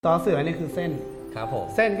ซอเสือนี่คือเส้นครับผม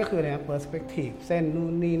เส้นก็คืออะไรครับ perspective เส้นนู่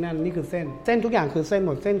นนี่นั่นนี่คือเส้นทุกอย่างคือเส้นห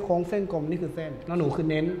มดเส้นโค้งเส้นกลมนี่คือเส้นแล้วหนูคือ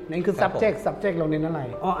เน้นคือ subject เราเน้นอะไร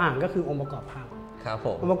อ่างก็คือองค์ประกอบภาพครับผ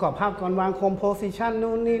มองค์ประกอบภาพก่อนวาง composition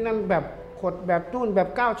นู่นนี่นั่นแบบขดแบบนู่นแบบ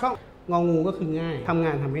9ช่องงองูก็คือง่ายทำง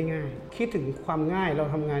านทำให้ง่ายคิดถึงความง่ายเรา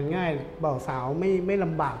ทำงานง่ายเบาสาวไม่ล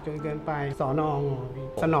ำบากจนเกินไปสอนอง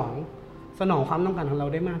สนองความต้องการของเรา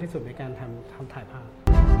ได้มากที่สุดในการทำถ่ายภาพ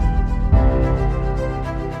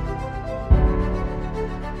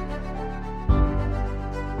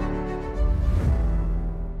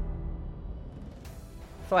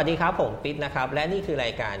สวัสดีครับผมปิ๊ดนะครับและนี่คือร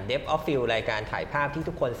ายการ Depth of Field รายการถ่ายภาพที่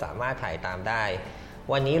ทุกคนสามารถถ่ายตามได้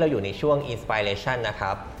วันนี้เราอยู่ในช่วง Inspiration นะค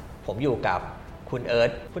รับผมอยู่กับคุณเอิ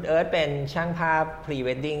ร์ธเป็นช่างภาพ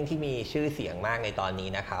Pre-Wedding ที่มีชื่อเสียงมากในตอนนี้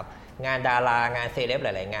นะครับงานดารางานเซเลบห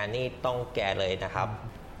ลายๆงานนี่ต้องแกเลยนะครับ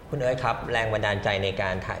คุณเอิร์ธครับแรงบันดาลใจในกา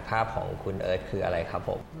รถ่ายภาพของคุณเอิร์ธคืออะไรครับผ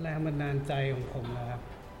มแรงบันดาลใจของผมนะครับ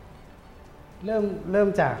เริ่ม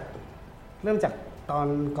จากตอน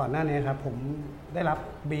ก่อนหน้านี้ครับผมได้รับ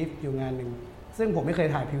บีฟอยู่งานหนึ่งซึ่งผมไม่เคย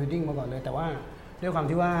ถ่ายพรีเวดดิ้งมาก่อนเลยแต่ว่าด้วยความ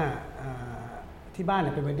ที่ว่าที่บ้านเ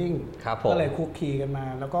นี่ยเป็นเวดดิ้งก็เลยคุกคีกันมา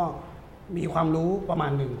แล้วก็มีความรู้ประมา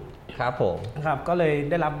ณหนึ่งครับผมนะครับก็เลย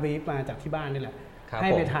ได้รับบีฟมาจากที่บ้านนี่แหละให้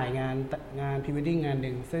ไปถ่ายงานพรีเวดดิ้งงานห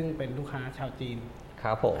นึ่งซึ่งเป็นลูกค้าชาวจีนค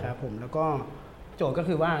รับผมแล้วก็โจทย์ก็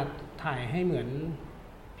คือว่าถ่ายให้เหมือน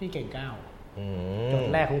พี่เก่งก้าวโจท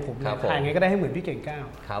ย์แรกของผมถ่ายไงก็ได้ให้เหมือนพี่เก่งก้าว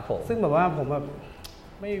ซึ่งแบบว่าผมแบบ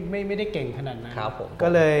ไม่ได้เก่งขนาดนั้นก็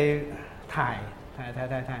เลยถ่าย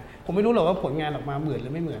ผมไม่รู้หรอกว่าผลงานออกมาเหมือนหรื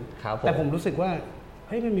อไม่เหมือนแต่ผมรู้สึกว่าเ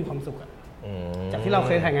ฮ้ยมันมีความสุขอะจากที่เราเ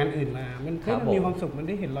คยถ่ายงานอื่นมามันมีความสุขมันไ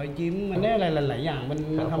ด้เห็นรอยยิ้มมันได้อะไรหลายๆอย่างมัน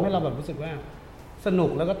ทำให้เราแบบรู้สึกว่าสนุก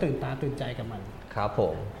แล้วก็ตื่นตาตื่นใจกับมันครับผ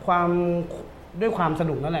มด้วยความส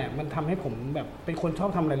นุกนั่นแหละมันทำให้ผมแบบเป็นคนชอบ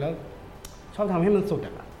ทำอะไรแล้วชอบทำให้มันสุด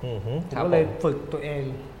อ่ะผมก็เลยฝึกตัวเอง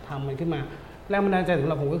ทำมันขึ้นมาแรงบันดาลใจสำ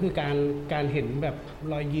หรับผมก็คือการเห็นแบบ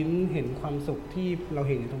รอยยิ้มเห็นความสุขที่เรา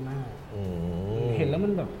เห็นอยู่ตรงหน้าเห็นแล้วมั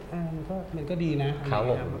นแบบมันก็ดีนะครับ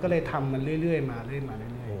ผมก็เลยทำมันเรื่อยๆมาเรื่อย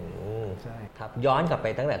ๆใช่ครับย้อนกลับไป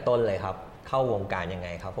ตั้งแต่ต้นเลยครับเข้าวงการยังไง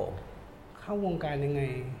ครับผมเข้าวงการยังไง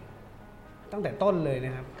ตั้งแต่ต้นเลยน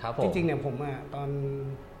ะครับจริงๆเนี่ยผมอ่ะตอน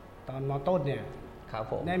ม.ต้นเนี่ย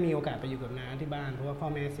ได้มีโอกาสไปอยู่กับน้าที่บ้านเพราะว่าพ่อ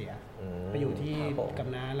แม่เสียไปอยู่ที่กับ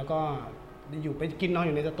น้าแล้วก็อยู่ไปกินนอนอ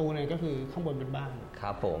ยู่ในสตูเนี่ยก็คือข้างบนเป็นบ้านค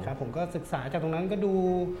รับผมก็ศึกษาจากตรงนั้นก็ดู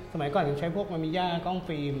สมัยก่อนยังใช้พวกมามิย่ากล้อง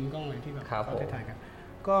ฟิล์มกล้องอะไรที่แบบเขาถ่ายกัน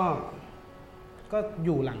ก็อ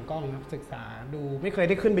ยู่หลังกล้องครับศึกษาดูไม่เคย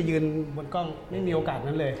ได้ขึ้นไปยืนบนกล้องไม่มีโอกาส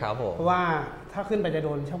นั้นเลยเพราะว่าถ้าขึ้นไปจะโด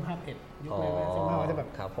นช่างภาพเอ็ดยุคนั้นช่างภาพจะแบบ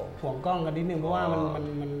ห่วงกล้องกันนิดนึงเพราะว่า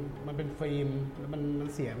มันเป็นฟิล์มมัน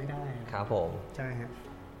เสียไม่ได้ครับผมใช่ครับ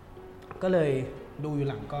ก็เลยดูอยู่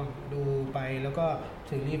หลังกล้องดูไปแล้วก็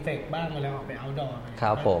ถึงรีเฟกบ้างมาแล้วออกไปเอาท์ดอร์ค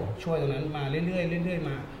รับผมช่วยตรงนั้นมาเรื่อยๆ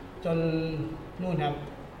มาจนนู่นครับ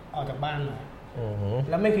ออกจากบ้านมา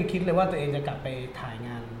แล้วไม่เคยคิดเลยว่าตัวเองจะกลับไปถ่ายง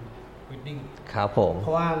านเวดดิ้งครับผมเพร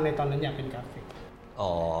าะว่าในตอนนั้นอยากเป็นกราฟิก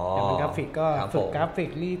อยากเป็นกราฟิกก็ฝึกกราฟิก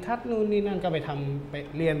รีทัชนู่นนี่นั่นก็ไป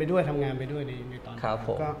เรียนไปด้วยทำงานไปด้วยในตอนนั้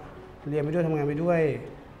นก็เรียนไปด้วยทำงานไปด้วย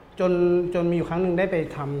จนมีอยู่ครั้งหนึ่งได้ไป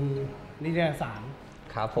ทำนิตยสาร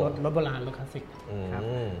รถโบราณรถคลาสสิกครับ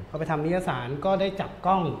พอไปทำนิตยสารก็ได้จับก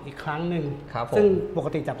ล้องอีกครั้งหนึ่งซึ่งปก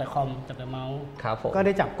ติจับแต่คอมจับแต่เมาส์ก็ไ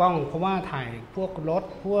ด้จับกล้องเพราะว่าถ่ายพวกรถ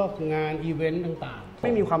พวกงานอีเวนต์ต่างๆไ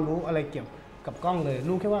ม่มีความรู้อะไรเกี่ยวกับกล้องเลย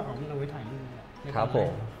รู้แค่ว่ามันเอาไว้ถ่ายรูปครับผ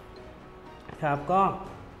มครับก็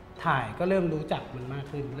ถ่ายก็เริ่มรู้จักมันมาก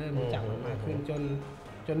ขึ้นเริ่มรู้จักมันมากขึ้น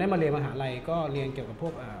จนได้มาเรียนมหาลัยก็เรียนเกี่ยวกับพว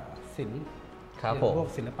กศิลป์พวก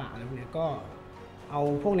ศิลปะอะไรพวกนี้ก็เอา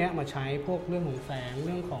พวกนี้มาใช้พวกเรื่องของแสงเ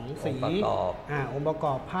รื่องของสีองค์ประก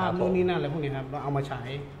อบภาพนู่นนี่นั่นอะไรพวกนี้ครับเราเอามาใช้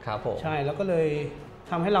ใช่แล้วก็เลย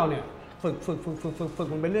ทำให้เราเนี่ยฝึก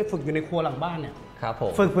มันไปเรื่อยฝึกอยู่ในครัวหลังบ้านเนี่ย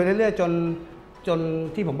ฝึกไปเรื่อยๆจน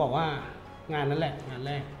ที่ผมบอกว่างานนั้นแหละงานแ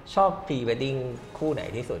รกชอบพรีเวดดิ้งคู่ไหน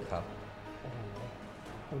ที่สุดครับ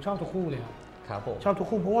ผมชอบทุกคู่เลยครับผมชอบทุก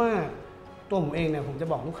คู่เพราะว่าตัวผมเองเนี่ยผมจะ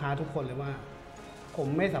บอกลูกค้าทุกคนเลยว่าผม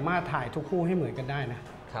ไม่สามารถถ่ายทุกคู่ให้เหมือนกันได้นะ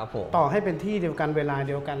ครับผมต่อให้เป็นที่เดียวกันเวลาเ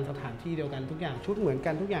ดียวกันสถานที่เดียวกันทุกอย่างชุดเหมือนกั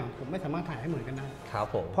นทุกอย่างผมไม่สามารถถ่ายให้เหมือนกันได้ครับ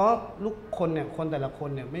ผมเพราะลูกคนเนี่ยคนแต่ละคน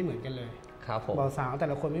เนี่ยไม่เหมือนกันเลยครับผมบ่าวสาวแต่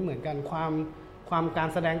ละคนไม่เหมือนกันความการ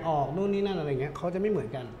แสดงออกนู่นนี่นั่นอะไรเงี้ยเขาจะไม่เหมือน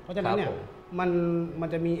กันเพราะฉะนั้นเนี่ยมัน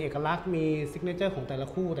จะมีเอกลักษณ์มีซิกเนเจอร์ของแต่ละ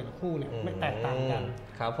คู่เนี่ยไม่แตกต่างกัน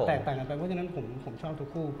แตกต่างกันไปเพราะฉะนั้นผมชอบทุก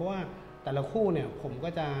คู่เพราะว่าแต่ละคู่เนี่ยผมก็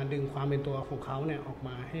จะดึงความเป็นตัวของเขาเนี่ยออกม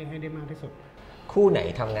าให้ได้มากที่สุดคู่ไหน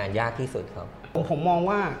ทำงานยากที่สุดครับผมมอง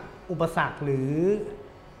ว่าอุปสรรคห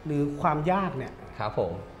รือความยากเนี่ยครับผ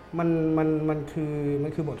มมัน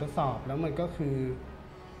คือบททดสอบแล้วมันก็คือ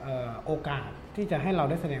โอกาสที่จะให้เรา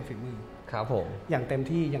ได้แสดงฝีมือครับผมอย่างเต็ม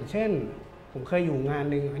ที่อย่างเช่นผมเคยอยู่งาน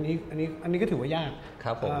หนึ่งอันนี้ก็ถือว่ายากค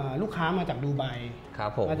รับผมลูกค้ามาจากดูไบครั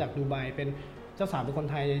บผมมาจากดูไบเป็นเจ้าสาวเป็นคน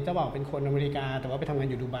ไทยเจ้าบ่าวเป็นคนอเมริกาแต่ว่าไปทำงาน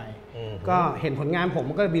อยู่ดูไบก็เห็นผลงานผม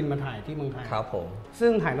ก็บินมาถ่ายที่เมืองไทยครับผมซึ่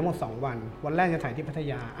งถ่ายทั้งหมด2วันวันแรกจะถ่ายที่พัท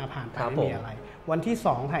ยาผ่านไปไม่มีอะไรวันที่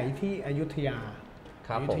2ถ่ายที่อยุธยาค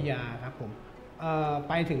รับผม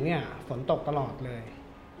ไปถึงเนี่ยฝนตกตลอดเลย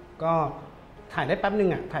ก็ถ่ายได้แป๊บนึง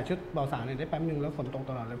ถ่ายชุดบ่าวสาวเนี่ยได้แป๊บนึงแล้วฝนตก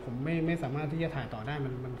ตลอดเลยผมไม่สามารถที่จะถ่ายต่อได้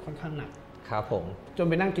มันค่อนข้างหนักครับผมจน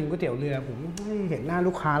ไปนั่งกินก๋วยเตี๋ยวเรือผมเห็นหน้า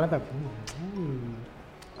ลูกค้าแล้วแบบ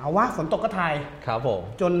เอาว่าฝนตกก็ถ่ายครับผม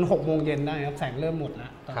จน6 โมงเย็นได้ครับแสงเริ่มหมดแล้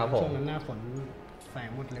วตอนช่วงนั้นหน้าฝนแสง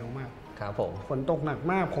หมดเร็วมากครับผมฝนตกหนัก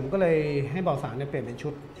มากผมก็เลยให้บ่าวสาวเนี่ยเปลี่ยนเป็นชุ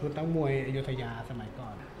ดนักมวยอยุธยาสมัยก่อ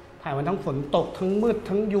นถ่ายมันทั้งฝนตกทั้งมืด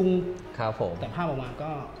ทั้งยุงครับผมแต่ภาพออกมา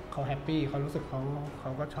ก็เขาแฮปปี้เขารู้สึกเข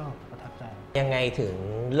าก็ชอบประทับใจยังไงถึง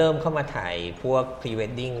เริ่มเข้ามาถ่ายพวกพรีเว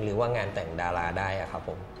ดดิ้งหรือว่างานแต่งดาราได้อะครับผ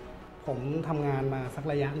มทำงานมาสัก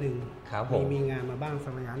ระยะหนึ่งมีงานมาบ้างสั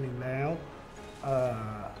กระยะหนึ่งแล้ว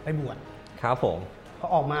ไปบวชครับผมพอ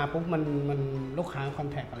ออกมาปุ๊บมันลูกค้าคอน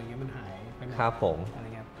แทคอะไรเงี้ยมันหายไปครับผมอะไร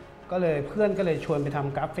เงี้ยก็เลยเพื่อนก็เลยชวนไปท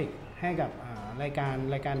ำกราฟิกให้กับรายกา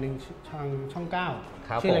รหนึ่งช่อง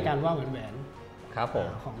9ชื่อรายการว่าแหวนครับผม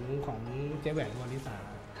ของเจ๊แหวนวนิสา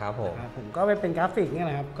ครับผมก็ไปเป็นกราฟิกนี่แห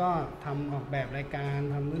ละครับก็ทำออกแบบรายการ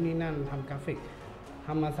ทำนู่นนี่นั่นทำกราฟิกท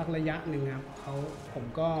ำมาสักระยะหนึ่งครับผม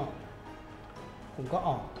ก็อ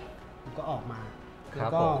อกมาแล้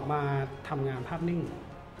วก็มาทำงานภาพนิ่ง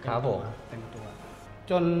เต็มตัว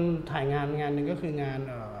จนถ่ายงานหนึ่งก็คืองาน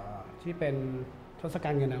ที่เป็นทศกั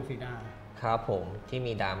ณฐ์เงินนางสีดาครับผมที่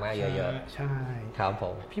มีดราม่าเยอะๆใช่ครับผ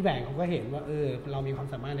มพี่แบงค์เขาก็เห็นว่าเรามีความ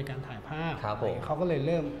สามารถในการถ่ายภาพเขาก็เลยเ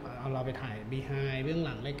ริ่มเอาเราไปถ่าย behind เบื้องห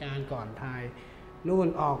ลังรายการก่อนถ่ายนู่น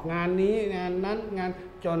ออกงานนี้งานนั้นงาน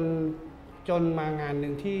จนมางานห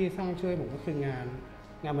นึ่งที่สร้างชื่อผมก็คืองาน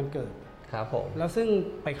มันเกิดครับผมแล้วซึ่ง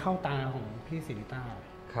ไปเข้าตาของพี่ศิริต้า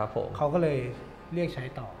ครับผมเขาก็เลยเรียกใช้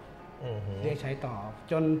ต่อ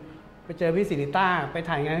จนไปเจอพี่ศิริต้าไป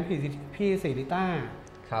ถ่ายงานให้พี่ศิริต้า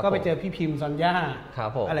ก็ไปเจอพี่พิมพ์ซอนย่า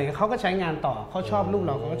อะไรเงี้ยเขาก็ใช้งานต่อเขาชอบรูปเ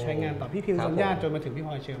ราเขาก็ใช้งานต่อพี่พิมพ์ซอนย่าจนมาถึงพี่พ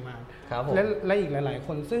ลอยเชอร์มานและอีกหลายๆค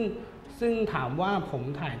นซึ่งถามว่าผม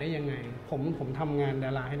ถ่ายได้ยังไงผมทำงานด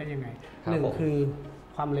าราให้ได้ยังไงหนึ่งคือ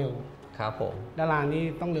ความเร็วครับผมดารานี่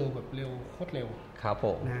ต้องเร็วแบบเร็วโคตรเร็วครับผ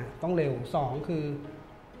มนะต้องเร็ว2คือ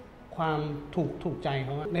ความถูกใจเข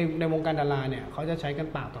าในวงการดาราเนี่ยเขาจะใช้กัน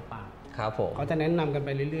ปากต่อปากครับผมเขาจะแนะนำกันไป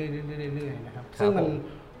เรื่อยๆนะครับ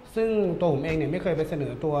ซึ่งตัวผมเองเนี่ยไม่เคยไปเสน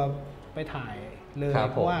อตัวไปถ่ายเลย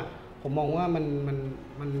เพราะว่าผมมองว่ามั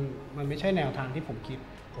นไม่ใช่แนวทางที่ผมคิด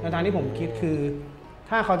แนวทางที่ผมคิดคือ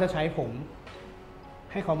ถ้าเขาจะใช้ผม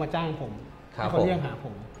ให้เขามาจ้างผมให้เขาเรียกหาผ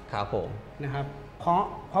มครับผมนะครับเพร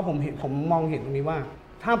าะผมมองเห็นตรงนี้ว่า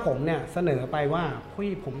ถ้าผมเนี่ยเสนอไปว่า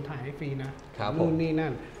ผมถ่ายให้ฟรีนะนู่นนี่นั่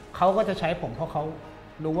นเขาก็จะใช้ผมเพราะเขา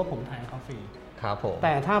รู้ว่าผมถ่ายให้เขาฟรีครับผมแ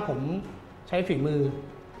ต่ถ้าผมใช้ฝีมือ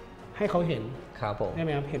ให้เขาเห็นครับผมใช่ไห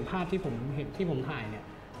มครับเห็นภาพที่ผมถ่ายเนี่ย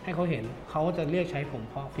ให้เขาเห็นเขาจะเรียกใช้ผม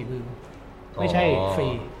เพราะฝีมือไม่ใช่ฟรี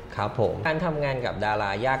ครับผมการทำงานกับดาร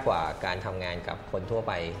ายากกว่าการทำงานกับคนทั่วไ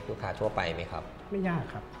ปลูกค้าทั่วไปไหมครับไม่ยาก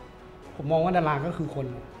ครับผมมองว่าดาราก็คือคน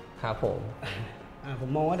ครับผมผม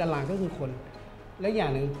มองว่าดาราก็คือคนและอย่า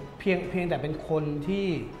งหนึ่งเพียงแต่เป็นคน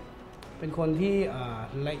ที่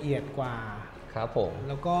ละเอียดกว่าครับผม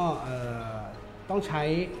แล้วก็ต้องใช้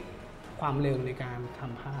ความเร็วในการท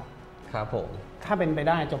ำภาพครับผมถ้าเป็นไป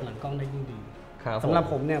ได้จบหลังกล้องได้ยิ่งดีสำหรับ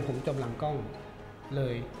ผมเนี่ยผมจบหลังกล้องเล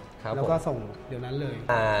ยแล้วก็ส่งเดี๋ยวนั้นเลย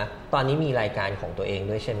ตอนนี้มีรายการของตัวเอง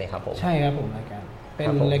ด้วยใช่ไหมครับผมใช่ครับผมรายการเป็น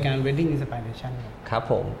รายการ Wedding Inspiration ครับ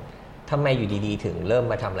ผมทำไมอยู่ดีๆถึงเริ่ม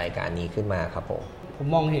มาทำรายการนี้ขึ้นมาครับผม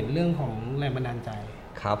มองเห็นเรื่องของแรงบันดาลใจ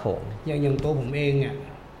ครับผมอย่างตัวผมเองเนี่ย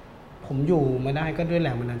ผมอยู่มาได้ก็ด้วยแร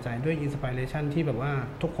งบันดาลใจด้วยอินสปิเรชันที่แบบว่า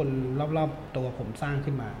ทุกคนรอบๆตัวผมสร้าง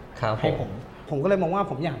ขึ้นมาให้ผมก็เลยมองว่า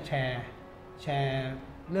ผมอยากแชร์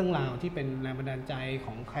เรื่องราวที่เป็นแรงบันดาลใจข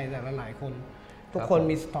องใครแต่ละหลายคนทุกคน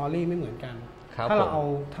มีสตอรี่ไม่เหมือนกันถ้าเราเ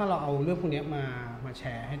อาเรื่องพวกนี้มาแช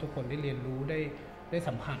ร์ให้ทุกคนได้เรียนรู้ได้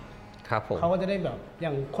สัมผัสเขาก็จะได้แบบอย่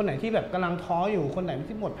างคนไหนที่แบบกำลังท้ออยู่คนไหน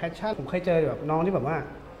ที่หมดแพชชั่นผมเคยเจอแบบน้องที่แบบว่า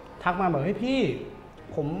ทักมาแบบเฮ้ยพี่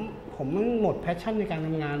ผมหมดแพชชั่นในการท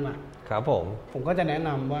ำงานว่ะครับผมก็จะแนะน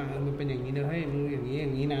ำว่ามันเป็นอย่างนี้นะเฮ้ยมึงอย่าง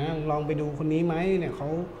นี้นะลองไปดูคนนี้ไหมเนี่ยเขา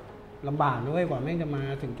ลำบากด้วยกว่าแม่งจะมา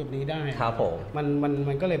ถึงจุดนี้ได้ครับ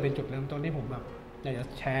มันก็เลยเป็นจุดเริ่มต้นที่ผมแบบอยากจะ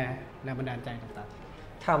แชร์แรงบันดาลใจต่าง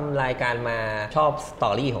ๆทำรายการมาชอบสต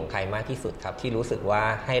อรี่ของใครมากที่สุดครับที่รู้สึกว่า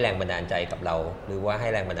ให้แรงบันดาลใจกับเราหรือว่าให้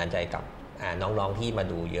แรงบันดาลใจกับน้องๆที่มา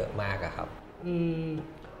ดูเยอะมากครับ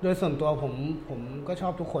โดยส่วนตัวผมก็ชอ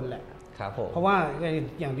บทุกคนแหละครับผมเพราะว่า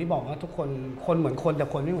อย่างที่บอกว่าทุกคนเหมือนคนแต่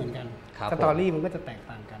คนไม่เหมือนกันสตอรี่มันก็จะแตก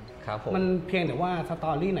ต่างกันมันเพียงแต่ว่าสต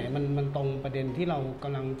อรี่ไหนมันตรงประเด็นที่เราก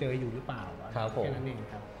ำลังเจออยู่หรือเปล่าแค่นั้นเอง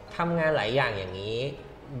ครับทำงานหลายอย่างอย่างนี้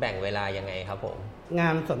แบ่งเวลายังไงครับผมงา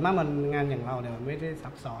นส่วนมากมันงานอย่างเราเนี่ยมันไม่ได้ซั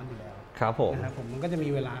บซ้อนอยู่แล้วครับผมนะครับผมมันก็จะมี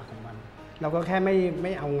เวลาของมันเราก็แค่ไ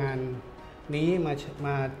ม่เอางานนี้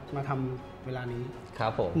มาทำเวลานี้ครั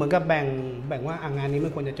บผมเหมือนกับแบ่งว่างานนี้ไ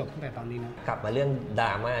ม่ควรจะจบตั้งแต่ตอนนี้นะกลับมาเรื่องดร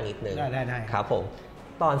าม่านิดนึงได้ครับผม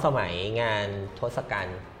ตอนสมัยงานทศกัณ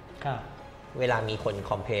ฐ์ครับเวลามีคน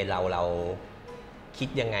คอมเพลนเราคิด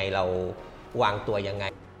ยังไงเราวางตัวยังไง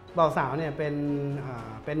บ่าวสาวเนี่ยเ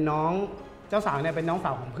ป็นน้องเจ้าสาวเนี่ยเป็นน้องส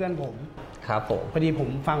าวของเพื่อนผมครับผมพอดีผม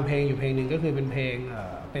ฟังเพลงอยู่เพลงหนึ่งก็คือเป็นเพลง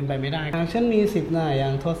เป็นไปไม่ได้ฉันมี10 หน้าอย่า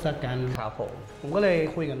งทศกัณฐ์ครับผมก็เลย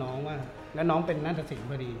คุยกับน้องว่าแล้วน้องเป็นนาฏศิลป์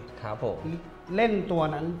พอดีครับผมเล่นตัว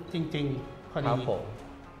นั้นจริงๆพอดี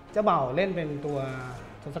เจ้าบ่าวเล่นเป็นตัว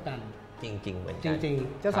ทศกัณฐ์จริงๆเหมือนกันจริง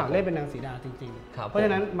ๆเจ้าสาวเล่นเป็นนางสีดาจริงๆเพราะฉ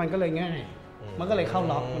ะนั้นมันก็เลยง่ายมันก็เลยเข้า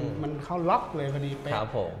ล็อกมันเข้าล็อกเลยพอดีเป๊ะ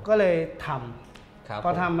ก็เลยทำพ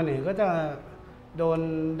อทำมาเนี่ยก็จะโดน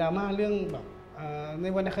ดราม่าเรื่องแบบใน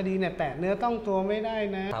วรรณคดีเนี่ยแตะเนื้อต้องตัวไม่ได้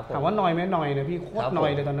นะถามว่าหน่อยไหมหน่อยนะพี่โคตรหน่อ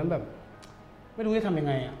ยเลยตอนนั้นแบบไม่รู้จะทำยัง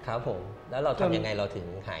ไงอ่ะครับผมแล้วเราทำยังไงเราถึง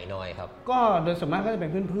หายหน่อยครับก็โดยส่วนมากก็จะเป็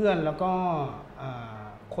นเพื่อนๆแล้วก็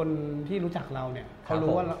คนที่รู้จักเราเนี่ยเขา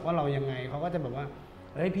รู้ว่าเรายังไงเขาก็จะแบบว่า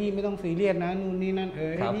เฮ้ยพี่ไม่ต้องซีเรียสนะนู่นนี่นั่น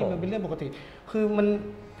ให้พี่มันเป็นเรื่องปกติคือมัน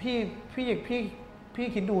พี่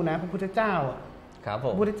คิดดูนะพระพุทธเจ้าอ่ะครับผ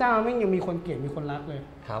มพุทธเจ้าไม่ยังมีคนเกลียดมีคนรักเลย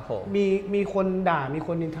ครับผมมีคนด่ามีค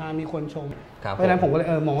นนินทามีคนชมเพราะฉะนั้นผมก็เลย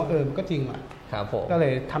มองว่ามันก็จริงว่ะครับผมก็เล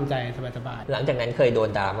ยทำใจสบายๆหลังจากนั้นเคยโดน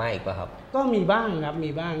ดราม่าอีกป่ะครับก็มีบ้างครับมี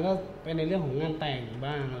บ้างก็เป็นในเรื่องของงานแต่ง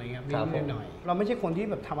บ้างอะไรเงี้ยนิดหน่อยเราไม่ใช่คนที่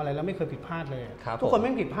แบบทำอะไรแล้วไม่เคยผิดพลาดเลยทุกคนไ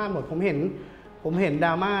ม่ผิดพลาดหมดผมเห็นด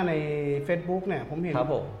ราม่าใน Facebook เนี่ยผมเ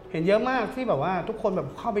ห็นเยอะมากที่แบบว่าทุกคนแบบ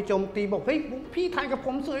เข้าไปโจมตีบอกเฮ้ยพี่ถ่ายกับผ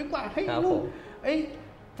มสวยกว่าเฮ้ยลูก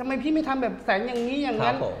ทำไมพี่ไม่ทำแบบแสงอย่างนี้อย่าง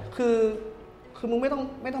นั้นคือมึงไม่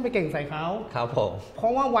ต้องไปเก่งใส่เขาครับผมเพรา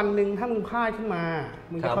ะว่าวันหนึ่งถ้ามึงพลาดขึ้นมา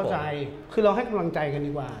มึงจะเข้าใจคือเราให้กำลังใจกัน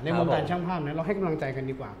ดีกว่าในวงการช่างภาพนะเราให้กำลังใจกัน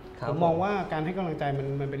ดีกว่าผมมองว่าการให้กำลังใจ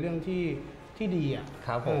มันเป็นเรื่องที่ดีอ่ะ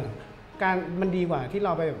การมันดีกว่าที่เร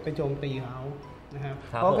าไปโจมตีเขานะครับ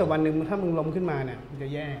เพราะเกิดวันหนึ่งถ้ามึงล้มขึ้นมาเนี่ยมันจะ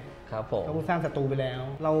แย่ครับผมเราสร้างศัตรูไปแล้ว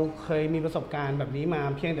เราเคยมีประสบการณ์แบบนี้มา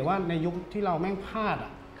เพียงแต่ว่าในยุคที่เราแม่งพลาดอ่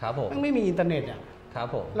ะครับผมไม่มีอินเทอร์เน็ตอ่ะครับ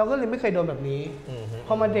ผมเราก็เลยไม่เคยโดนแบบนี้พ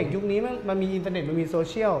อมาเด็กยุคนี้มันมีอินเทอร์เน็ตมันมีโซ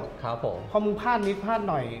เชียลครับผมพอมึงพลาดนิดพลาด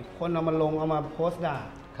หน่อยคนเอามาลงเอามาโพสต์ด่า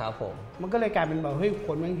ครับผมมันก็เลยกลายเป็นแบบเฮ้ยค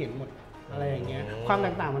นมันเห็นหมดอะไรอย่างเงี้ยความแต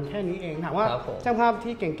กต่างมันแค่นี้เองถามว่าช่างภาพ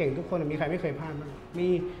ที่เก่งๆทุกคนมีใครไม่เคยพลาดบ้างมี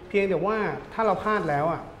เพียงแต่ว่าถ้าเราพลาดแล้ว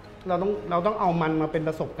อ่ะเราต้องเอามันมาเป็นป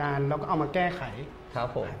ระสบการณ์แล้วก็เอามาแก้ไขครับ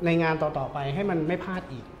ผมในงานต่อๆไปให้มันไม่พลาด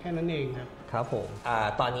อีกแค่นั้นเองครับครับผม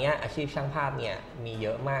ตอนนี้อาชีพช่างภาพเนี่ยมีเย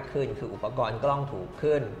อะมากขึ้นคืออุปกรณ์กล้องถูก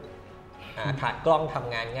ขึ้นถ่ายกล้องท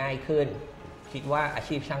ำงานง่ายขึ้นคิดว่าอา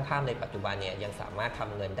ชีพช่างภาพในปัจจุบันเนี่ยยังสามารถท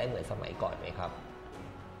ำเงินได้เหมือนสมัยก่อนไหมครับ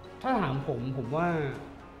ถ้าถามผมว่า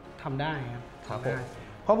ทำได้ครับครับผม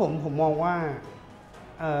เพราะผมมองว่า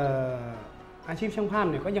อาชีพช่างภาพ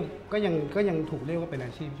เนี่ยก็ยังถูกเรียกว่าเป็นอ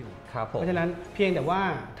าชีพอยู่เพราะฉะนั้นเพียงแต่ว่า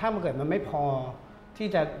ถ้ามันเกิดมันไม่พอที่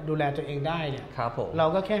จะดูแลตัวเองได้เนี่ยเรา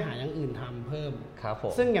ก็แค่หาอย่างอื่นทำเพิ่ม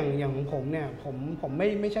ซึ่งอย่างของผมเนี่ยผม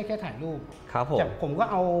ไม่ใช่แค่ถ่ายรูปจากผมก็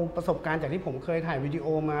เอาประสบการณ์จากที่ผมเคยถ่ายวิดีโอ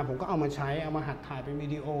มาผมก็เอามาใช้เอามาหัดถ่ายเป็นวิ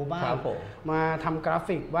ดีโอบ้างมาทำกรา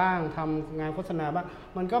ฟิกบ้างทำงานโฆษณาบ้าง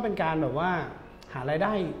มันก็เป็นการแบบว่าหารายไ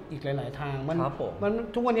ด้อีกหลายๆทางมัน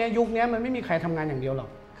ทุกวันนี้ยุคนี้มันไม่มีใครทำงานอย่างเดียวหรอก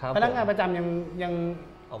พนักงานประจำยัง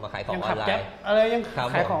ออกมาขายของออนไลน์อะไรยัง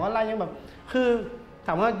ขายของออนไลน์ยังแบบคือถ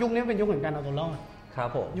ามว่ายุคนี้เป็นยุคแห่งการเอาตัวรอดครับ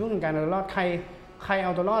ผมยุคแห่งการเอาตัวรอดใครเอ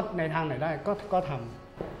าตัวรอดในทางไหนได้ก็ท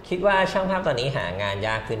ำคิดว่าช่างภาพตอนนี้หางานย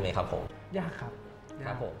ากขึ้นไหมครับผมยากครับค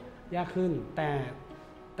รับผมยากขึ้นแ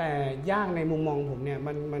ต่ยากในมุมมองผมเนี่ย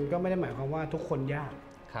มันก็ไม่ได้หมายความว่าทุกคนยาก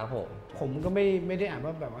ครับผมก็ไม่ได้อ่าน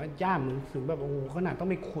ว่าแบบว่ายากเหมือนถึงแบบโอ้โหขนาดต้อง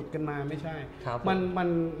ไปขุดกันมาไม่ใช่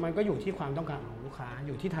มันก็อยู่ที่ความต้องการของลูกค้าอ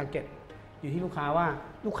ยู่ที่ทาร์เก็ตอยู่ที่ลูกค้าว่า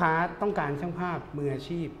ลูกค้าต้องการช่างภาพมืออา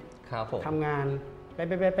ชีพทำงานเ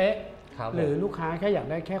ป๊ะหรือลูกค้าแค่อยาก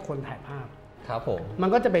ได้แค่คนถ่ายภาพครับผมมัน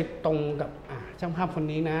ก็จะไปตรงกับช่างภาพคน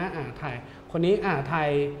นี้นะถ่ายคนนี้ถ่าย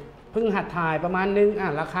เพิ่งหัดถ่ายประมาณนึง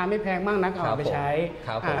ราคาไม่แพงมากนักเอาไปใช้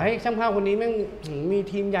ให้ช่างภาพคนนี้แม่งมี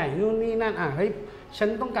ทีมใหญ่นู่นนี่นั่นเฮ้ยฉัน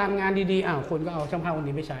ต้องการงานดีๆคุณก็เอาช่างภาพคน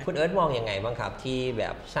นี้ไปใช้คุณเอิร์ธมองยังไงบ้างครับที่แบ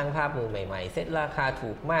บช่างภาพมือใหม่ๆเซ็ตราคาถู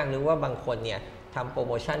กมากหรือว่าบางคนเนี่ยทำโปรโ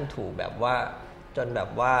มชั่นถูกแบบว่าจนแบบ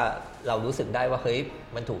ว่าเรารู้สึกได้ว่าเฮ้ย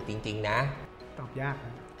มันถูกจริงๆนะตอบยาก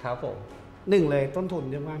ครับผม หนึ่งเลยต้นทุน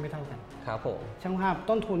ช่างภาพไม่เท่ากันครับผมช่างภาพ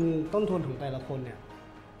ต้นทุนของแต่ละคนเนี่ย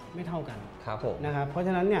ไม่เท่ากันครับผมนะครับเพราะฉ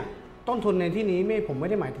ะนั้นเนี่ยต้นทุนในที่นี้ผมไม่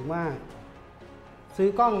ได้หมายถึงว่าซื้อ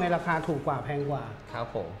กล้องในราคาถูกกว่าแพงกว่าครับ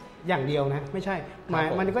ผมอย่างเดียวนะไม่ใช่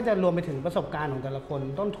มันก็จะรวมไปถึงประสบการณ์ของแต่ละคน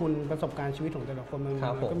ต้นทุนประสบการณ์ชีวิตของแต่ละคนมัน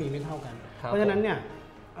ก็มีไม่เท่ากันเพราะฉะนั้นเนี่ย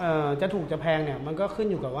จะถูกจะแพงเนี่ยมันก็ขึ้น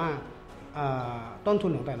อยู่กับว่าต้นทุ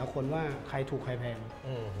นของแต่ละคนว่าใครถูกใครแพง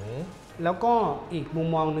แล้วก็อีกมุม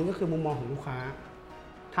มองนึงก็คือมุมมองของลูกค้า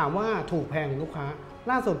ถามว่าถูกแพงของลูกค้า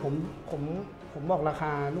ล่าสุดผมบอกราค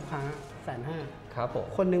าลูกค้า150,000ครับผม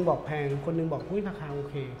คนนึงบอกแพงคนนึงบอกราคาโอ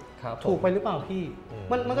เคถูกไปหรือเปล่าพี่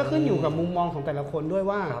มันก็ขึ้นอยู่กับมุมมองของแต่ละคนด้วย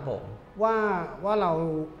ว่า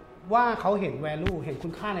ว่าเขาเห็น value เห็นคุ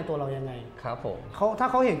ณค่าในตัวเรายังไงครับผมถ้า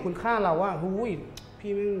เขาเห็นคุณค่าเราว่า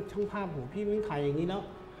พี่ไม่ช่างภาพพี่ไม่ถ่ายอย่างนี้แ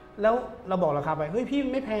ล้วเราบอกราคาไปเฮ้ยพี่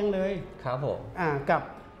ไม่แพงเลยครับผมกับ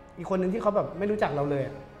อีกคนหนึ่งที่เขาแบบไม่รู้จักเราเลย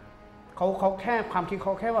เขาแค่ความคิดเข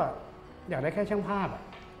าแค่ว่าอยากได้แค่ช่างภาพ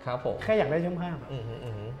ครับผมแค่อยากได้ช่างภาพ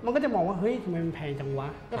มันก็จะมองว่าเฮ้ยทำไมมันแพงจังวะ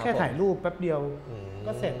ก็แค่ถ่ายรูปแป๊บเดียว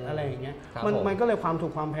ก็เสร็จอะไรอย่างเงี้ยมันก็เลยความถู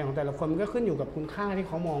กความแพงของแต่ละคนมันก็ขึ้นอยู่กับคุณค่าที่เ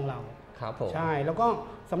ขามองเราครับผมใช่แล้วก็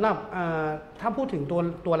สำหรับถ้าพูดถึง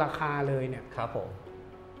ตัวราคาเลยเนี่ยครับผม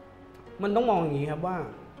มันต้องมองอย่างนี้ครับว่า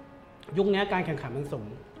ยุคนี้การแข่งขันมันสูง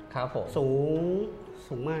ครับผม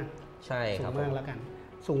สูงมากใช่สูงมากแล้วกัน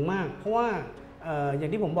สูงมากเพราะว่าอย่า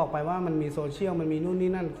งที่ผมบอกไปว่ามันมีโซเชียลมันมีนู่น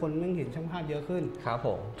นี่นั่นคนเห็นช่างภาพเยอะขึ้นครับผ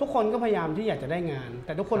มทุกคนก็พยายามที่อยากจะได้งานแ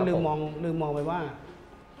ต่ทุกคนลืมมองไปว่า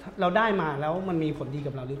เราได้มาแล้วมันมีผลดี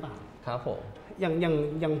กับเราหรือเปล่าครับผมอ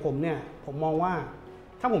ย่างผมเนี่ยผมมองว่า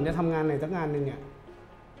ถ้าผมจะทำงานในสักงานหนึ่งเนี่ย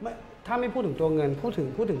ถ้าไม่พูดถึงตัวเงินพูด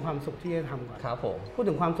ถึงความสุขที่จะทำก่อนครับผมพูด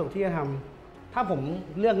ถึงความสุขที่จะทำถ้าผม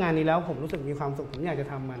เลือกงานนี้แล้วผมรู้สึกมีความสุขผมอยากจะ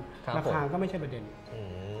ทำมันราคาก็ไม่ใช่ประเด็น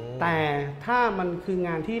แต่ถ้ามันคือง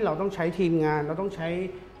านที่เราต้องใช้ทีมงานเราต้องใช้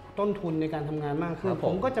ต้นทุนในการทำงานมากขึ้นผ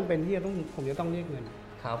มก็จำเป็นที่ผมจะต้องเรียกเงิน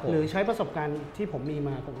หรือใช้ประสบการณ์ที่ผมมีม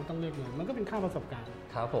าผมก็ต้องเรียกเงินมันก็เป็นค่าประสบการณ์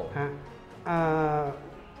ครับผมฮะ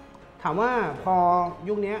ถามว่าพอ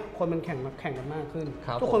ยุคนี้คนมันแข่งกันมากขึ้น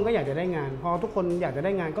ทุกคนก็อยากจะได้งานพอทุกคนอยากจะไ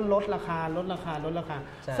ด้งานก็ลดราคา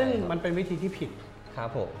ซึ่งมันเป็นวิธีที่ผิดครับ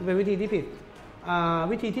ผมเป็นวิธีที่ผิด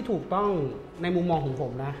วิธีที่ถูกต้องในมุมมองของผ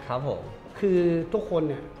มครับผมคือทุกคน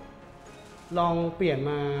เนี่ยลองเปลี่ยน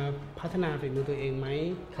มาพัฒนาฝีมือตัวเองไหม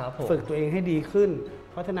ฝึกตัวเองให้ดีขึ้น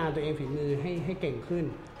พัฒนาตัวเองฝีมือให้เก่งขึ้น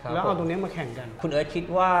แล้วเอาตรงนี้มาแข่งกันคุณเอิร์ธคิด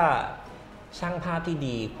ว่าช่างภาพที่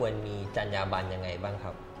ดีควรมีจรรยาบรรณยังไงบ้างค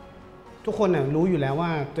รับทุกคนเนี่ยรู้อยู่แล้วว่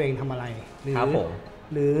าตัวเองทำอะไรหรื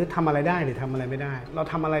อทำอะไรได้หรือทำอะไรไม่ได้เรา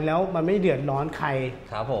ทำอะไรแล้วมันไม่เดือดร้อนใคร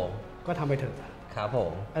ครับผมก็ทำไปเถอะครับผ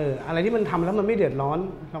มอะไรที่มันทำแล้วมันไม่เดือดร้อน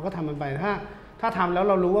เราก็ทำมันไปถ้าทำแล้ว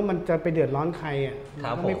เรารู้ว่ามันจะไปเดือดร้อนใคร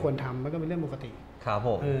ก็ไม่ควรทำมันก็เป็นเรื่องปกติครับผ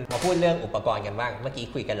มมาพูดเรื่องอุปกรณ์กันบ้างเมื่อกี้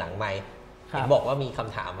คุยกันหลังไมค์เห็นบอกว่ามีค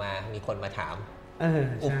ำถามมามีคนมาถาม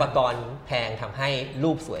อุปกรณ์แพงทำให้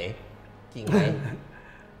รูปสวยจริงไหม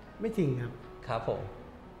ไม่จริงครับครับผม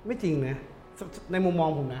ไม่จริงนะในมุมมอง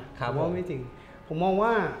ผมนะผมว่าไม่จริงผมมองว่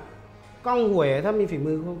ากล้องห่วยถ้ามีฝี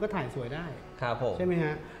มือคุณก็ถ่ายสวยได้ครับผมใช่ไหมฮ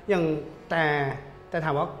ะอย่างแต่ถ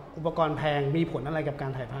ามว่าอุปกรณ์แพงมีผลอะไรกับกา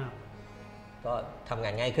รถ่ายภาพก็ทำงา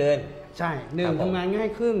นง่ายขึ้นใช่1ทำงานง่าย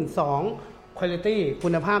ขึ้น2 quality คุ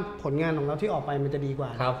ณภาพผลงานของเราที่ออกไปมันจะดีกว่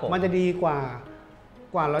ามันจะดีกว่า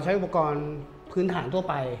เราใช้อุปกรณ์พื้นฐานทั่ว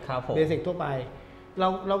ไปเบสิกทั่วไป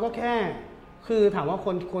เราก็แค่คือถามว่า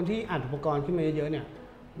คนที่อัดอุปกรณ์ขึ้นมาเยอะๆเนี่ย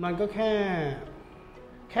มันก็แ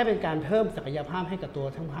ค่เป็นการเพิ่มศักยภาพให้กับตัว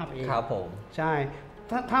ช่างภาพเองครับผมใช่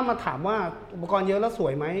ถ้ามาถามว่าอุปกรณ์เยอะแล้วสว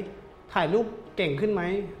ยไหมถ่ายรูปเก่งขึ้นไหม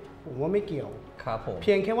ผมว่าไม่เกี่ยวครับผมเ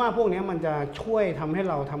พียงแค่ว่าพวกนี้มันจะช่วยทำให้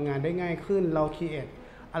เราทำงานได้ง่ายขึ้นเราคิด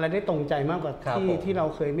อะไรได้ตรงใจมากกว่าที่เรา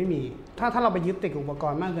เคยไม่มีถ้าเราไปยึดติดอุปก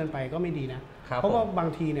รณ์มากเกินไปก็ไม่ดีนะเพราะว่าบาง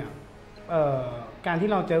ทีเนี่ยการที่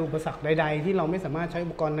เราเจออุปสรรคใดๆที่เราไม่สามารถใช้อุ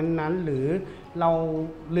ปกรณ์นั้นๆหรือเรา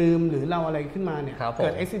ลืมหรือเราอะไรขึ้นมาเนี่ยเกิ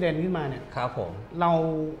ดอุบิเหตุขึ้นมาเนี่ยครับผม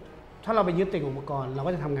ถ้าเราไปยึดติดอุปกรณ์เรา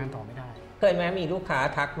ก็จะทำงานต่อไม่ได้เคยไหมมีลูกค้า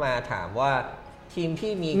ทักมาถามว่าทีม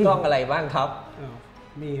พี่มีกล้องอะไรบ้างครับ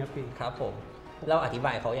มีครับพี่ครับผมเราอธิบ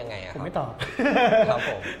ายเขายังไงอะผมไม่ตอบครับ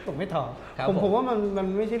ผมไม่ตอบผมว่ามัน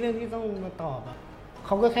ไม่ใช่เรื่องที่ต้องมาตอบอะเข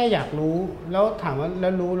าก็แค่อยากรู้แล้วถามว่าแล้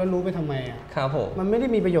วรู้ไปทำไมอ่ะครับผมมันไม่ได้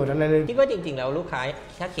มีประโยชน์อะไรเลยคิดว่าจริงๆแล้วลูกค้า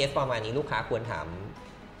ถ้าเคสประมาณนี้ลูกค้าควรถาม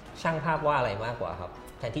ช่างภาพว่าอะไรมากกว่าครับ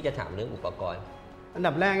แทนที่จะถามเรื่องอุปกรณ์อัน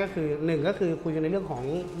ดับแรกก็คือ1ก็คือคุยกันในเรื่องของ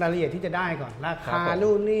รายละเอียดที่จะได้ก่อนราคา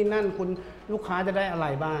นู่นนี่นั่นคุณลูกค้าจะได้อะไร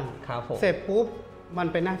บ้างเสร็จปุ๊บมัน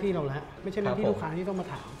เป็นหน้าที่เราแล้วไม่ใช่หน้าที่ลูกค้าที่ต้องมา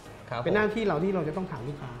ถามเป็นหน้าที่เราที่เราจะต้องถาม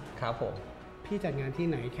ลูกค้าครับผมพี่จัดงานที่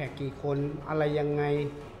ไหนแขกกี่คนอะไรยังไง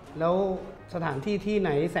แล้ว สถานที่ที่ไห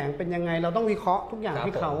นแสงเป็นยังไงเราต้องวิเคราะห์ทุกอย่างใ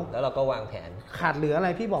ห้เขาแล้วเราก็วางแผนขาดเหลืออะไร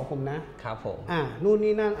พี่บอกผมนะครับผมนู่น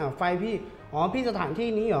นี่นั่นไฟพี่พี่สถานที่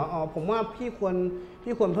นี้เหรอผมว่าพี่คว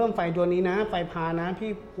รเพิ่มไฟตัวนี้นะไฟพานะพี่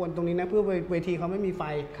ควรตรงนี้นะเพื่อเวทีเขาไม่มีไฟ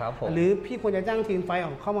หรือพี่ควรจะจ้างทีมไฟอ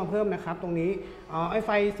อกเข้ามาเพิ่มนะครับตรงนี้ไอ้ไฟ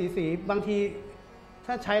สีบางที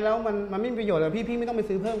ถ้าใช้แล้วมันไม่มีประโยชน์เลยพี่ไม่ต้องไป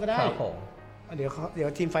ซื้อเพิ่มก็ได้เดี๋ยว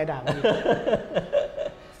ทีมไฟด่า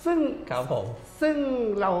ซึ่ง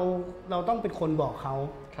เราต้องเป็นคนบอกเขา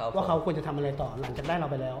ว่าเขาควรจะทำอะไรต่อหลังจากได้เรา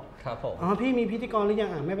ไปแล้วครับผมพี่มีพิธีกรหรือยัง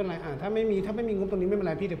ไม่เป็นไรถ้าไม่มีงบตรงนี้ไม่เป็นไ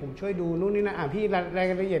รพี่เดี๋ยวผมช่วยดูนู่นนี่นะพี่ราย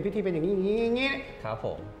ละเอียดพิธีเป็นอย่างนี้ครับผ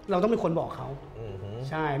มเราต้องเป็นคนบอกเขา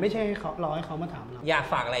ใช่ไม่ใช่ให้เขารอให้เขามาถามเราอยาก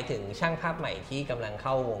ฝากอะไรถึงช่างภาพใหม่ที่กำลังเ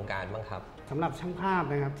ข้าวงการบ้างครับสำหรับช่างภาพ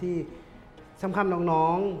นะครับที่ช่างภาพน้อ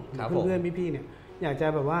งๆเพื่อนๆพี่ๆเนี่ยอยากจะ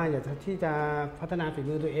แบบว่าอยากที่จะพัฒนาฝี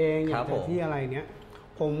มือตัวเองอยากจะที่อะไรเนี้ย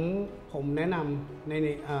ผมแนะนำใน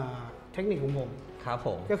เทคนิคของผม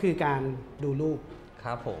ก็คือการดูรูป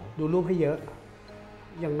ดูรูปให้เยอะ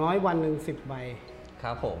อย่างน้อยวันหนึ่ง10 ใบ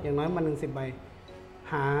อย่างน้อยวันหนึ่ง10 ใบ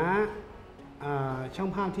หาช่าง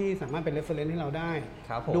ภาพที่สามารถเป็น reference ให้เราได้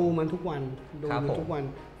ดูมันทุกวัน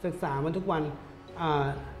ศึกษามันทุกวัน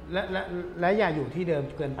และอย่าอยู่ที่เดิม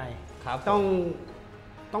เกินไป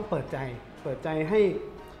ต้องเปิดใจ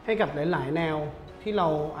ให้กับหลายๆแนวที่เรา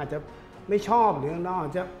อาจจะไม่ชอบหรือเราอา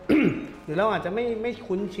จจะ หรือเราอาจจะไม่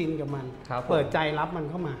คุ้นชินกับมันเปิดใจรับมัน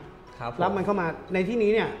เข้ามาในที่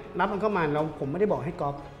นี้เนี่ยรับมันเข้ามาผมไม่ได้บอกให้ก๊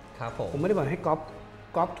อปผมไม่ได้บอกให้ก๊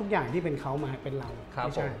อปทุกอย่างที่เป็นเขามาเป็นเราไ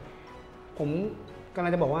ม่ใช่ผมกำลั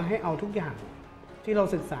งจะบอกว่าให้เอาทุกอย่างที่เรา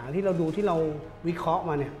ศึกษาที่เราดูที่เราวิเคราะห์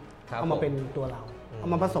มาเนี่ยเอามาเป็นตัวเราเอา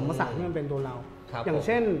มาผสมผสานให้มันเป็นตัวเราอย่างเ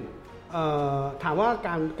ช่นถามว่า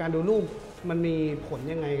การดูรูปมันมีผล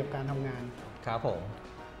ยังไงกับการทำงาน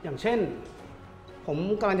อย่างเช่นผม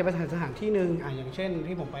กำลังจะไปสถานที่หนึ่งอย่างเช่น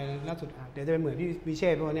ที่ผมไปล่าสุดเดี๋ยวจะไปเหมือนที่วิเช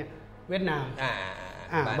ษเพราะเนี่ยเวียดนาม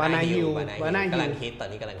บานาฮิลกำลังคิดตอน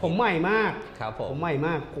นี้กำลังผมใหม่มากผ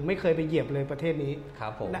มไม่เคยไปเหยียบเลยประเทศนี้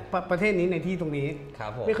ประเทศนี้ในที่ตรงนี้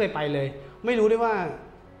ไม่เคยไปเลยไม่รู้ได้ว่า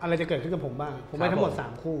อะไรจะเกิดขึ้นกับผมบ้างผมไปทั้งหมด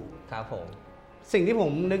3 คู่สิ่งที่ผ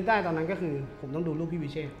มนึกได้ตอนนั้นก็คือผมต้องดูรูปพี่วิ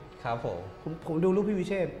เชษผมดูรูปพี่วิ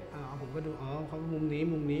เชษผมก็ดูเขามุม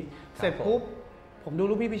นี้เสร็จปุ๊บผมดู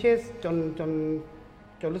รูปพี่พิเชษ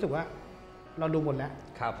จนรู้สึกว่าเราดูหมดแล้ว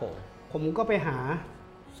ผมก็ไป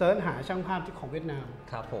เซิร์ชหาช่างภาพของเวียดนาม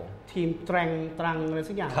ทีมตรังอะไร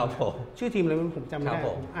สักอย่างชื่อทีมอะไรผมจำไม่ได้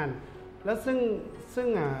ผมอ่านแล้วซึ่ง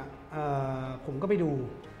ผมก็ไปดู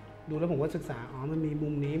แล้วผมก็ศึกษามันมีมุ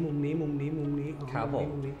มนี้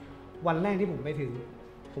วันแรกที่ผมไปถึง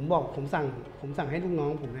ผมสั่งให้ลูกน้อ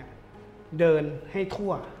งผมเนี่ยเดินให้ทั่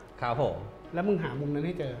วแล้วมึงหามุมนั้นใ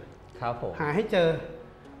ห้เจอหาให้เจอ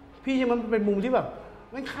พี่มันเป็นมุมที่แบบ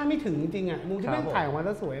มันคาดไม่ถึงจริงๆมุมที่แม่งถ่ายออกมาแ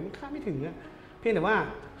ล้วสวยมันคาดไม่ถึงเพียงแต่ว่า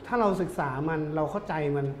ถ้าเราศึกษามันเราเข้าใจ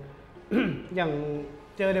มัน อย่าง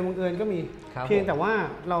เจอในบังเอิญก็มีเพียงแต่ว่า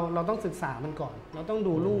เราต้องศึกษามันก่อนเราต้อง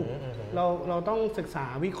ดูรูปเราต้องศึกษา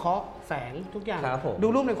วิเคราะห์แสงทุกอย่างดู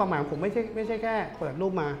รูปในความหมายของผมไม่ใช่แค่เปิดรู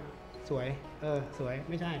ปมาสวยสวย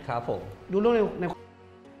ไม่ใช่ดูรูปใน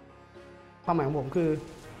ความหมายของผมคือ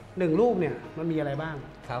1 รูปเนี่ยมันมีอะไรบ้าง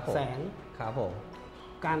แสง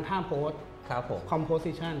การท่าโพสคอมโพ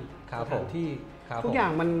สิชันสถานที่ทุกอย่า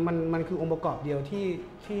งมันคือองค์ประกอบเดียว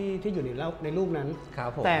ที่อยู่ในรูปนั้น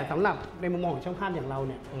แต่สำหรับในมุมมองของช่างภาพอย่างเรา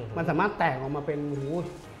เนี่ยมันสามารถแตกออกมาเป็น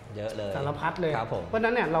เยอะเลยสารพัดเลยเพราะ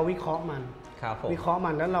นั้นเนี่ยเราวิเคราะห์มัน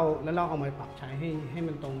แล้วเราเอามาปรับใช้ให้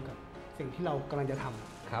มันตรงกับสิ่งที่เรากำลังจะท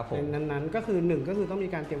ำในนั้นก็คือ1ก็คือต้องมี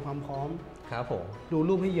การเตรียมความพร้อมดู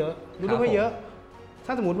รูปให้เยอะถ้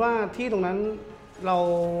าสมมติว่าที่ตรงนั้นเรา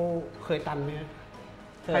เคยตันไหม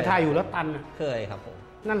ถ่ายอยู่แล้วตันเคยครับผม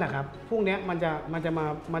นั่นแหละครับพวกนี้มันจะ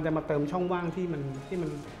มาเติมช่องว่างที่มั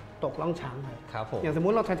นตกล่องช้างไปอย่างสมมุ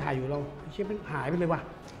ติเราถ่ายอยู่เราชิบหายไปเลยว่ะ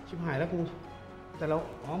ชิบหายแล้วกูแต่เรา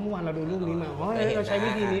เมื่อวานเราดูรูปนี้มาเราใช้วิ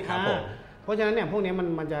ธีนี้เพราะฉะนั้นเนี่ยพวกนี้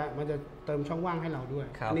มันจะเติมช่องว่างให้เราด้วย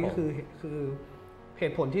อันนี้ก็คือเห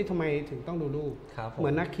ตุผลที่ทำไมถึงต้องดูรูปเหมื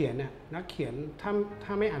อนนักเขียนเนี่ยนักเขียนถ้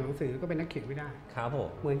าไม่อ่านหนังสือก็เป็นนักเขียนไม่ได้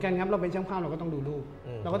เหมือนกันครับเราเป็นช่างภาพเราก็ต้องดูรูป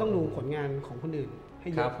เราก็ต้องดูผลงานของคนอื่นให้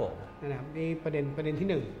เยอะนะครับนี่ประเด็นที่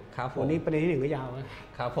1วันนี้ประเด็นที่1ก็ยาว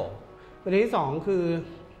ครับผมประเด็นที่2คือ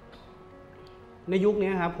ในยุคนี้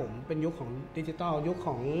ครับผมเป็นยุคของดิจิทัลยุคข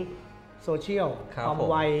องโซเชียลความ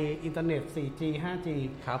ไวอินเทอร์เน็ต 4G 5G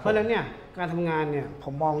เพราะฉะนั้นเนี่ยการทำงานเนี่ยผ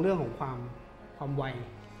มมองเรื่องของความไว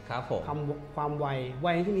ความไว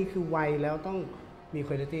ที่นี้คือไวแล้วต้องมี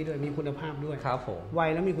คุณภาพด้วยมีคุณภาพด้วยไว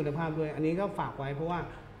แล้วมีคุณภาพด้วยอันนี้ก็ฝากไว้เพราะว่า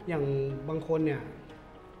อย่างบางคนเนี่ย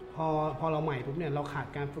พอเราใหม่ปุ๊บเนี่ยเราขาด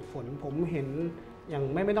การฝึกฝนผมเห็น อย่าง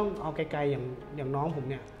ไม่ต้องเอาไกลๆอย่างน้องผม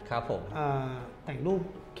เนี่ยครับผมแต่งรูป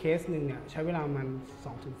เคสหนึ่งเนี่ยใช้เวลามัน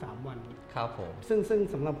 2-3 วันครับผมซึ่ง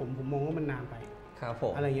สำหรับผมมองว่ามันนานไปครับผ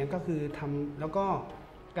มอะไรเงี้ยก็คือทำแล้วก็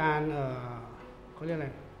การเขาเรียกอะไร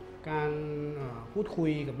การพูดคุ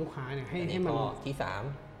ยกับลูกค้าเนี่ยให้มันที่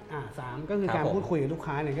3ก็คือการพูดคุยกับลูก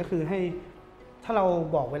ค้าเนี่ยก็คือให้ถ้าเรา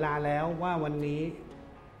บอกเวลาแล้วว่าวันนี้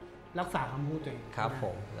รักษาคำพูดตัวเองครับผ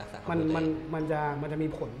มรักษามันจะมี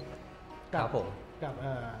ผล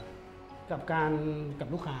กับการกับ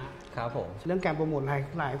ลูกค้าครับผมเรื่องการโปรโมท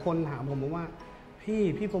หลายคนถามผมว่า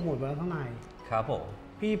พี่โปรโมทไปแล้วเท่าไหร่ครับผม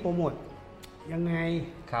พี่โปรโมทยังไง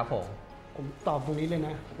ครับผมตอบตรงนี้เลยน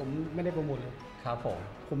ะผมไม่ได้โปรโมทเลยครับผ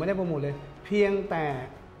มไม่ได้โปรโมทเลยเพียงแต่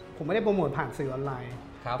ผมไม่ได้โปรโมทผ่านสื่อออนไลน์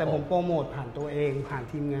แต่ผมโปรโมทผ่านตัวเองผ่าน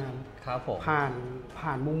ทีมงานครับผมผ่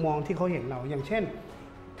านมุมมองที่เขาเห็นเราอย่างเช่น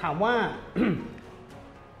ถามว่า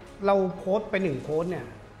เราโพสต์ไป1โพสต์เนี่ย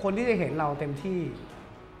คนที่จะเห็นเราเต็มที่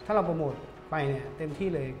ถ้าเราโปรโมทไปเนี่ยเต็มที่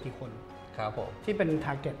เลยกี่คนครับผมที่เป็นท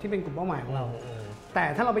าร์เก็ตที่เป็นกลุ่มเป้าหมายของเราแต่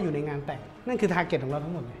ถ้าเราไปอยู่ในงานแต่งนั่นคือทาร์เก็ตของเรา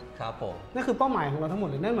ทั้งหมดเลยครับผมนั่นคือเป้าหมายของเราทั้งหมด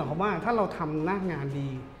เลยนั่นหมายความว่าถ้าเราทำหน้างานดี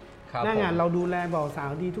หน้างานเราดูแลบ่าวสา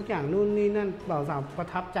วดีทุกอย่างนู่นนี่นั่นบ่าวสาวประ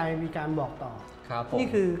ทับใจมีการบอกต่อนี่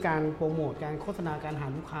คือการโปรโมทการโฆษณาการหา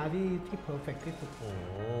ลูกค้าที่เพอร์เฟกต์ที่สุด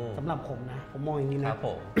สำหรับผมนะผมมองอย่างนี้นะ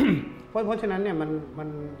เพราะฉะนั้นเนี่ยมัน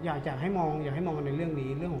อยากให้มองกันในเรื่องนี้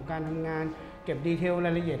เรื่องของการทำงานเก็บดีเทลร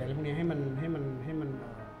ายละเอียดอะไรพวกนี้ให้มัน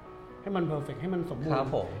เพอร์เฟกต์ให้มันสมบูรณ์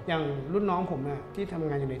อย่างรุ่นน้องผมเนี่ยที่ทำ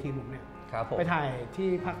งานอยู่ในทีมผมเนี่ยไปถ่ายที่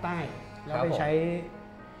ภาคใต้แล้วไปใ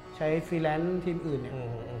ช้ฟรีแลนซ์ทีมอื่นเนี่ย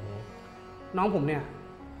น้องผมเนี่ย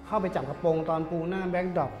เข้าไปจับกระโปรงตอนปูหน้าแบ็ค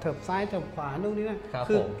ดรอปเถิบซ้ายเถิบขวานู่นนี่นั่น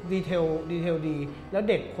คือดีเทลดีแล้ว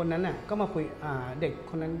เด็กคนนั้นน่ะก็มาคุยเด็ก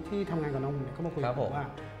คนนั้นที่ทำงานกับน้องผมเนี่ยก็มาคุยบอกว่า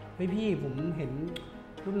เฮ้ยพี่ผมเห็น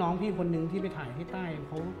รุ่นน้องพี่คนนึงที่ไปถ่ายที่ใต้เ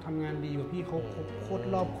ขาทำงานดีกว่าพี่เขาโคตร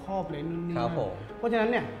รอบคอบเลยนู่นนี่นั่นเพราะฉะนั้น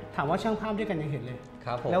เนี่ยถามว่าช่างภาพด้วยกันยังเห็นเลย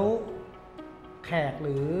แล้วแขกห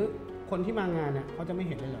รือคนที่มางานเนี่ยเขาจะไม่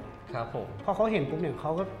เห็นเลยเหรอครับผมพอเขาเห็นปุ๊บเนี่ยเข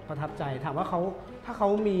าก็ประทับใจถามว่าถ้าเขา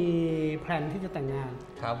มีแพลนที่จะแต่งงาน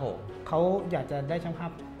ครับผมเขาอยากจะได้ช่างภา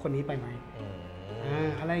พคนนี้ไปไหม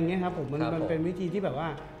อะไรอย่างเงี้ยครับผมมันเป็นวิธีที่แบบว่า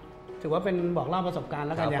ถือว่าเป็นบอกเล่าประสบการณ์แ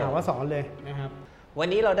ล้วกันอย่าหาว่าสอนเลยนะครับวัน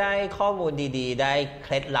นี้เราได้ข้อมูลดีๆได้เค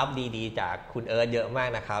ล็ดลับดีๆจากคุณเอิร์ธเยอะมาก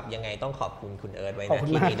นะครับยังไงต้องขอบคุณคุณเอิร์ธไว้ณ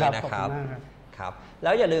ที่นี้ด้วยนะครับครับแล้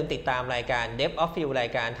วอย่าลืมติดตามรายการ Depth of Field ราย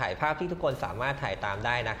การถ่ายภาพที่ทุกคนสามารถถ่ายตามไ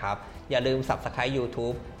ด้นะครับอย่าลืม Subscribe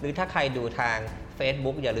YouTube หรือถ้าใครดูทาง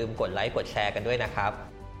Facebook อย่าลืมกดไลค์กดแชร์กันด้วยนะครับ